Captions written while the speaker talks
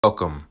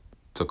Welcome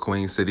to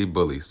Queen City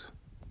Bullies.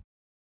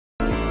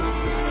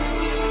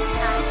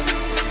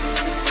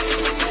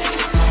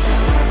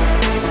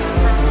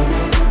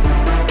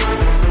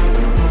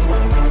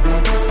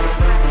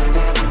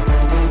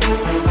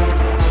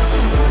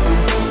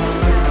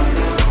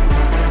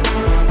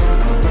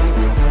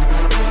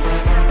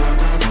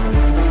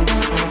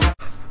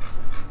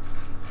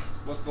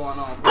 What's going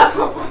on,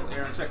 Bullies?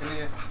 Aaron checking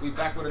in. We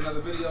back with another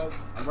video.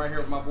 I'm right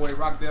here with my boy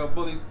Rockdale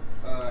Bullies.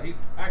 He's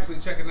actually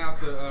checking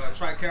out the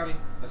Tri-County,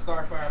 the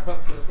Starfire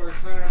pups for the first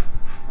time.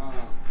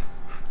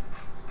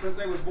 Since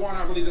they was born,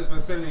 I've really just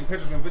been sending him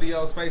pictures and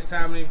videos,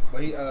 FaceTiming him,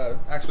 but he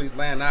actually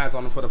laying eyes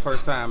on them for the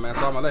first time, man.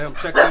 So I'm gonna let him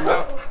check them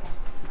out.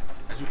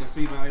 As you can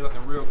see, man, he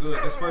looking real good.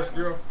 This first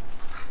girl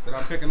that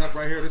I'm picking up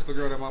right here, this is the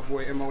girl that my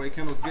boy MOA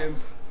Kendall's getting.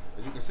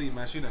 As you can see,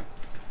 man, she done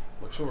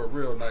matured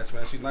real nice,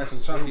 man. She's nice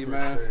and chunky,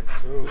 man.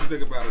 What you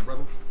think about it,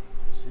 brother?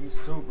 She's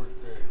super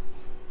thick.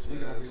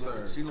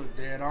 She look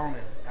dead on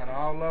it. Out of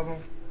all of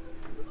them,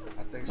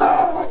 I think she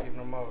look like him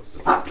the most.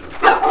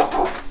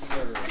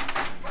 Sir.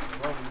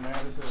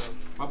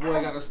 My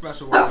boy got a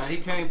special one, man. He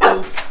came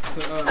through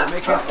to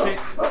make his pick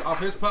off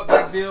his pup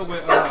back deal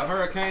with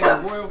Hurricane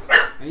and Royal,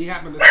 and he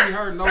happened to see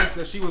her, noticed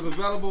that she was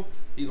available.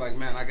 He's like,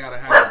 man, I gotta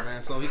have her,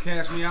 man. So he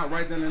cashed me out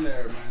right then and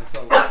there, man.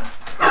 So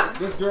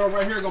this girl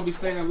right here gonna be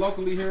staying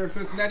locally here in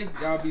Cincinnati.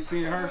 Y'all be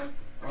seeing her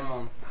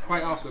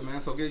quite often,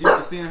 man. So get used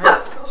to seeing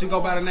her. She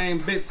go by the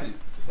name Bitsy.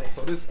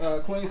 So this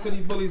Queen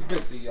City Bullies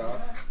Bitsy, y'all.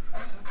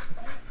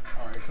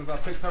 Alright, since I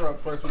picked her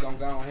up first, we're gonna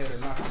go ahead and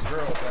knock the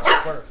girls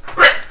out first.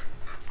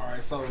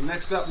 Alright, so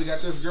next up we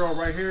got this girl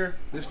right here,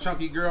 this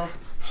chunky girl.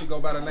 She go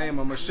by the name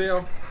of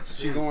Michelle.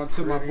 She going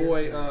to my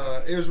boy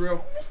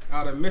Israel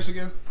out of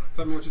Michigan.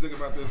 Tell me what you think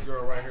about this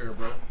girl right here,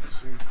 bro.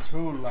 She's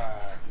too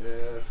live.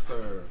 Yes,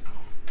 sir.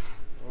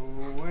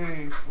 Oh,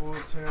 wait, full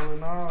tail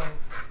and all.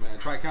 Man,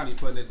 Tri-County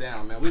putting it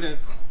down, man.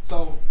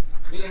 So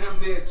me and him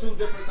did two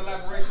different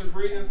collaboration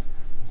breedings.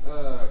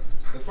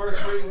 The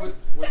first breeding with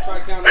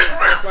Tri-County and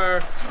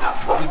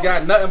Starfire, we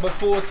got nothing but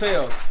full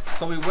tails.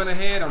 So we went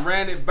ahead and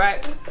ran it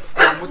back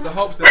with the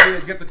hopes that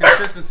we'd get the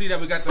consistency that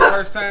we got the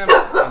first time.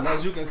 And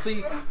as you can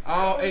see,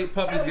 all 8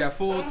 puppies got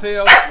full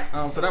tails.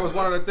 So that was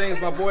one of the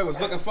things my boy was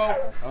looking for.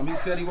 He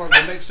said he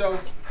wanted to make sure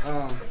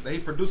that he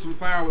produced some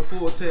fire with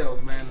full tails,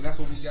 man. And that's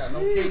what we got. No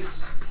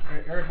case.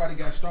 Everybody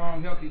got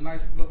strong, healthy,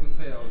 nice looking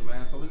tails,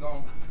 man. So we're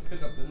going to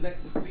pick up the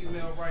next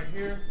female right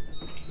here.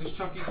 This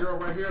chunky girl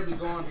right here be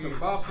going to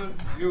Boston,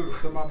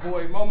 to my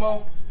boy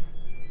Momo.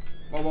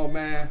 Momo,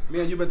 man, me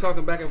and you been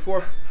talking back and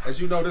forth.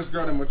 As you know, this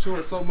girl done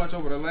matured so much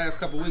over the last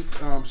couple weeks.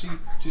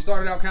 She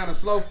started out kind of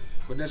slow,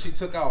 but then she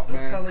took off,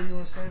 man. What color you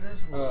would say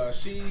this was?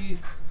 She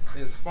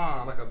is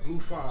fawn, like a blue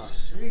fawn.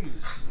 Jeez.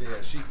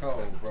 Yeah, she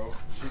cold, bro.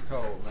 She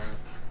cold, man.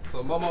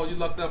 So Momo, you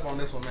lucked up on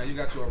this one, man. You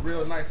got you a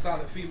real nice,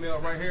 solid female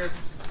right here.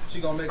 She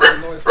gonna make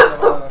some noise for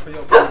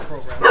your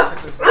program.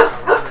 Check this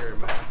out right here,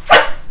 man.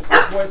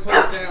 This boy put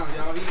it down,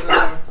 y'all.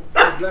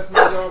 He blessed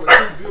y'all with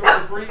 2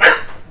 beautiful breeds.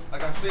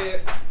 Like I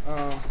said,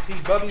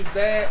 he's Bubby's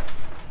dad.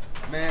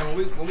 Man,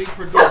 when we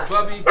produce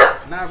Bubby,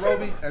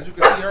 Nairobi, as you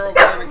can see her over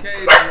there in the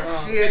cage.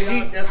 She had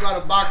heat, that's why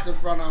the box in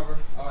front of her.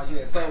 Oh,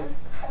 yeah, so,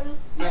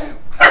 man,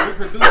 when we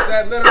produced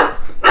that litter,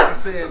 I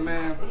said,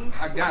 man,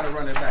 I gotta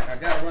run it back. I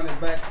gotta run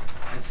it back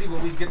and see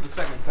what we get the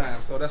second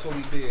time. So that's what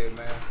we did,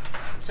 man.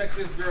 Check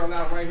this girl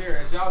out right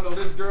here. As y'all know,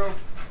 this girl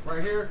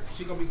right here,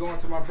 she gonna be going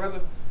to my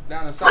brother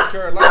down in South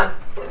Carolina.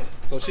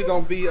 So she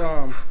gonna be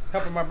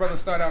helping my brother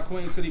start out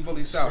Queen City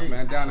Bully South,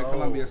 man, down in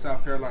Columbia,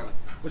 South Carolina.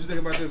 What you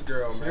think about this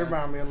girl, man? She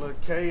remind me of a little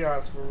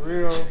chaos for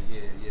real.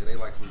 Yeah, they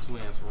like some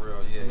twins for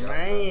real, yeah.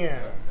 Man.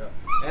 Yeah.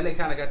 And they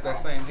kind of got that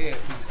same head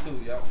piece too,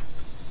 y'all.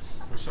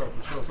 For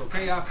sure. So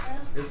Chaos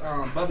is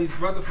Bubby's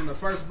brother from the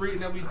first breeding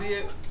that we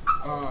did.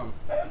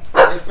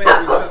 They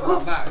favor each other a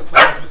lot as far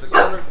as with the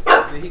color.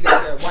 And he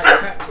got that white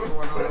patch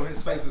going on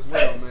his face as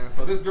well, man.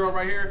 So this girl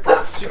right here,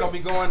 she gonna be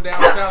going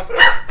down south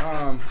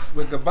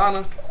with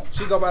Gabbana.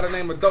 She go by the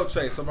name of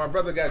Dolce. So my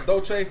brother got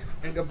Dolce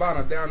and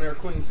Gabbana down there,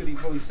 Queen City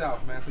Bully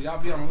South, man. So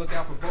y'all be on the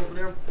lookout for both of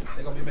them.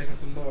 They're gonna be making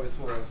some noise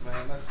for us,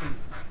 man. Let's see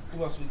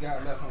who else we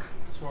got left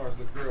as far as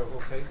the girls.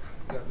 Okay,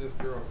 we got this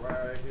girl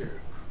right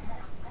here.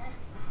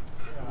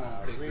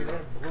 Read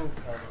that blue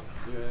color.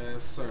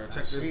 Yes, sir.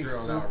 Check this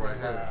girl out right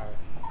here.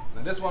 Loud.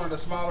 Now this one of the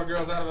smaller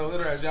girls out of the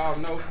litter, as y'all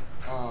know.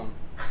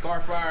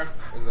 Starfire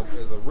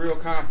is a real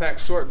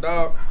compact short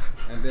dog,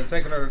 and then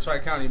taking her to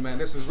Tri-County, man,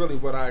 this is really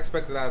what I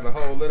expected out of the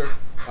whole litter.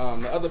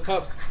 The other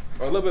pups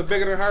are a little bit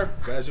bigger than her,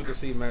 but as you can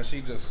see, man,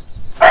 she just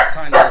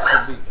tiny as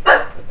can be.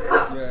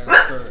 Yes,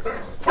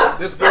 sir.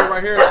 This girl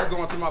right here, she's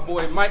going to my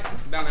boy Mike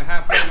down in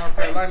Half Point, North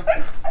Carolina.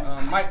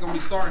 Mike gonna be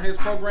starting his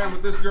program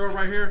with this girl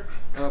right here.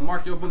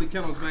 Mark your bully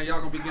kennels, man. Y'all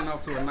gonna be getting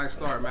off to a nice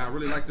start, man. I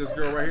really like this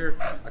girl right here.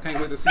 I can't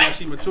wait to see how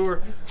she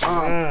mature.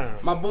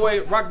 My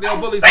boy Rockdale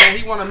Bullies, man,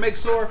 he want to make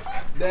sure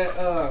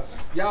that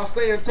y'all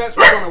stay in touch.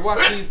 We're gonna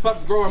watch these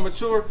pups grow and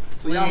mature.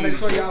 So y'all make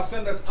sure y'all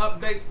send us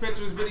updates,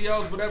 pictures,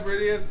 videos, whatever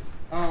it is.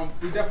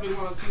 We definitely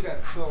want to see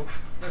that. So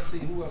let's see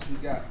who else we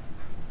got.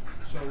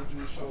 Showed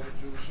you.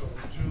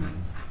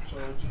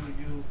 Control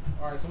you.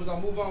 All right, so we're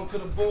gonna move on to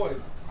the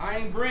boys. I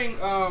ain't bring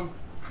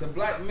the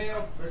black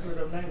male. Where's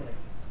the name?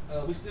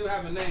 We still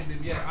haven't named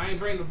him yet. I ain't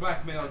bring the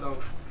black male though.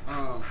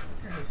 Look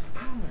at his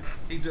stomach.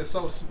 He just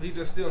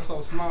still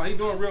so small. He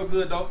doing real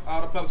good though.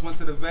 All the pups went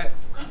to the vet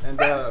and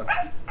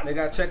they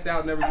got checked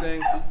out and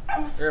everything.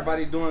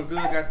 Everybody doing good,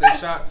 got their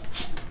shots.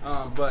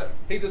 But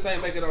he just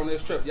ain't make it on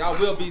this trip. Y'all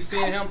will be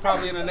seeing him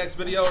probably in the next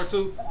video or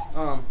two.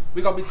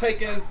 We're gonna be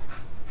taking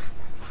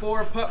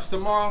 4 pups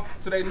tomorrow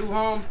to their new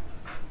home.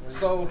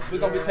 So we're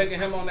gonna be taking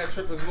him on that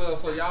trip as well.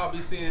 So y'all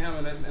be seeing him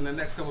in the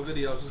next couple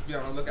videos. Just be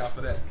on the lookout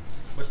for that.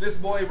 But this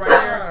boy right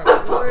here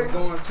is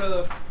going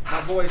to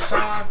my boy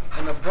Sean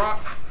in the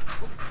Bronx.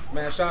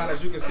 Man, Sean,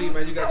 as you can see,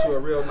 man, you got you a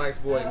real nice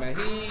boy, man.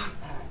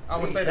 I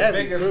would say the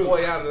biggest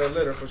boy out of the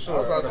litter for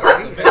sure.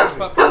 The biggest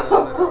puppy out of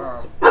the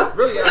litter.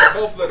 Really, out of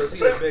both litters,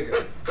 he's the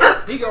biggest.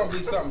 He gonna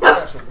be something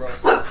special, bro.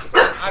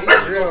 I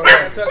know you're gonna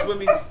stay in touch with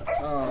me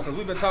because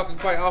we've been talking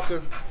quite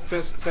often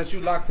since you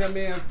locked him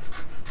in.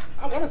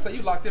 I want to say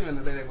you locked him in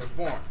the day they was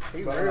born.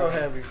 He's real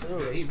heavy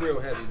too. Yeah, he's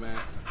real heavy, man.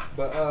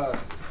 But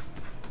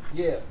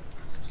yeah,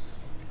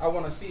 I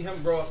want to see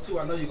him grow up too.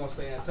 I know you're gonna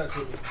stay in touch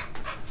with me.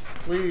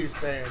 Please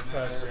stay in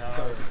touch, Yes,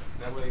 y'all. sir.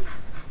 That way,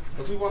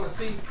 because we want to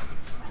see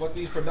what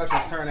these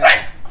productions turn out.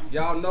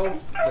 Y'all know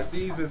that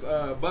these is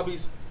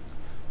Bubby's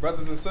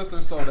brothers and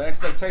sisters, so the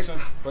expectation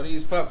for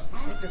these pups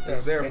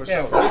is there for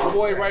sure. This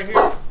boy right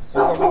here is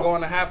gonna be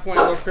going to High Point,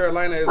 North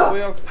Carolina as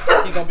well.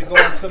 He's gonna be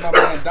going to my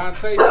man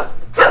Dante.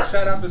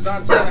 Shout out to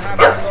Dante in High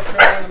Point, North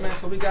Carolina, man.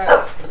 So we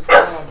got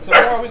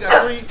tomorrow we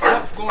got 3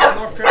 pups going to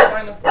North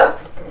Carolina,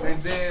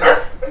 and then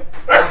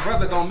my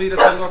brother gonna meet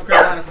us in North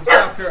Carolina from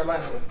South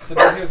Carolina to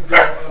do his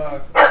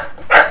girl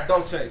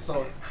Dolce.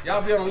 So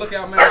y'all be on the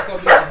lookout, man. It's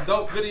gonna be some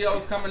dope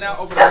videos coming out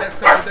over the next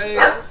couple days.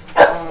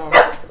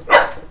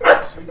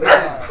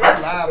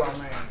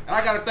 And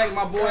I gotta thank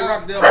my boy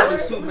Rockdale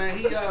Puppies too, man.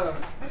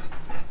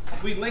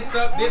 We linked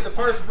up, did the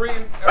first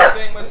breeding,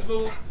 everything went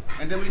smooth,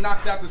 and then we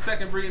knocked out the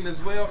second breeding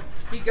as well.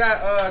 He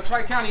got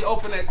Tri-County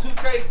open at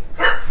 2K,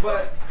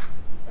 but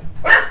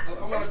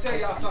I want to tell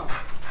y'all something.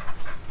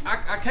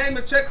 I came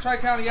to check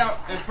Tri-County out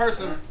in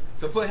person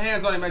to put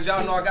hands on him. As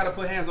y'all know, I gotta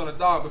put hands on a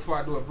dog before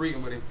I do a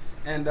breeding with him.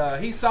 And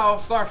he saw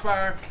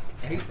Starfire,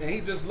 and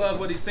he just loved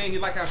what he seen. He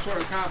liked how short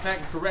and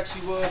compact and correct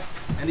she was,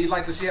 and he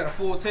liked that she had a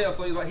full tail.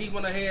 So he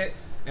went ahead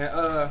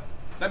and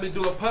let me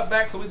do a pup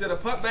back. So we did a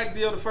pup back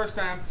deal the first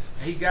time,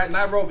 and he got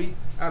Nairobi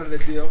out of the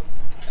deal.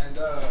 And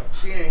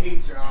she ain't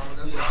heat, y'all.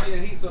 she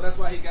ain't heat, so that's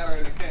why he got her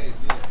in the cage.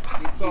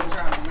 Yeah. So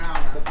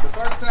the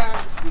first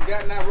time we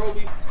got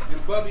Nairobi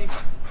and Bubby,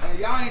 and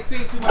y'all ain't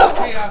seen too much of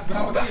Chaos, but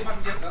I'm gonna see if I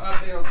can get the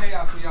update on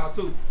Chaos for y'all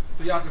too,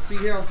 so y'all can see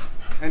him.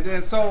 And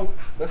then so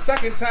the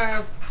second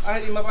time I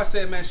hit him up, I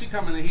said, man, she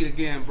coming in heat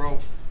again, bro.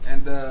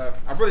 And I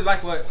really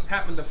like what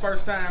happened the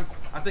first time.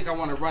 I think I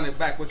want to run it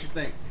back. What you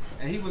think?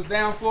 And he was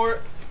down for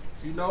it.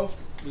 You know,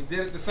 we did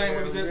it the same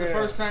way we did it the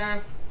first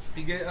time.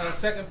 He get a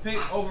second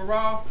pick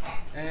overall,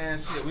 and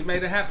shit, we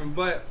made it happen.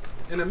 But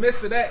in the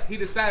midst of that, he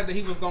decided that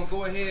he was gonna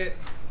go ahead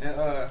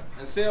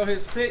and sell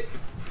his pick.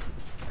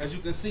 As you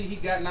can see, he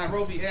got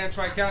Nairobi and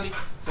Tri-County,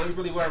 so he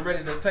really wasn't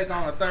ready to take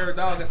on a third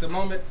dog at the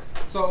moment.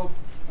 So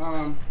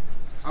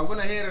I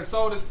went ahead and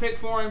sold his pick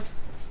for him.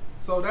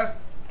 So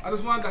I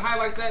just wanted to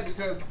highlight that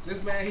because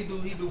this man, he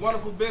do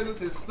wonderful business.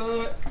 His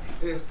stud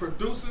is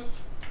producing.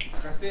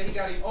 Like I said, he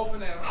got him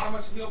open at, how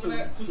much he open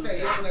at? 2K.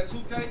 He open at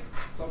 2K.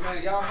 So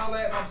man, y'all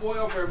holla at my boy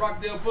over at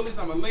Rockdale Bullies.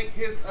 I'm gonna link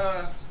his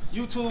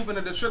YouTube in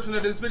the description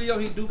of this video.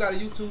 He do got a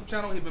YouTube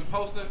channel. He been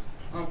posting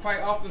quite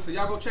often. So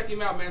y'all go check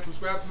him out, man.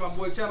 Subscribe to my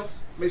boy channel.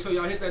 Make sure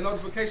y'all hit that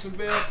notification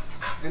bell.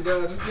 And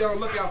just be on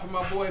the lookout for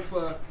my boy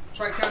for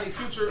Tri-County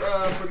future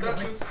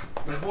productions.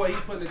 This boy, he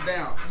putting it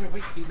down.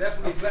 He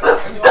definitely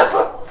blessed me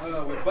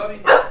with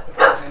Bubby.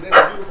 And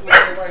this beautiful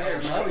man right here,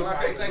 man. So I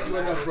can't thank you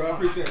enough, bro. I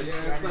appreciate it.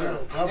 Yeah, sir.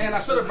 And I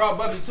should have brought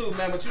Bubby too,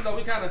 man. But you know,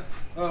 we kind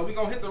of we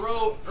gonna hit the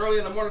road early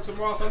in the morning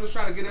tomorrow. So I'm just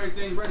trying to get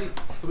everything ready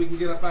so we can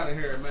get up out of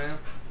here, man.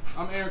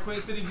 I'm Aaron,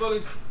 Queen City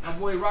Bullies. My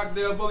boy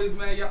Rockdale Bullies,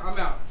 man. I'm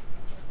out.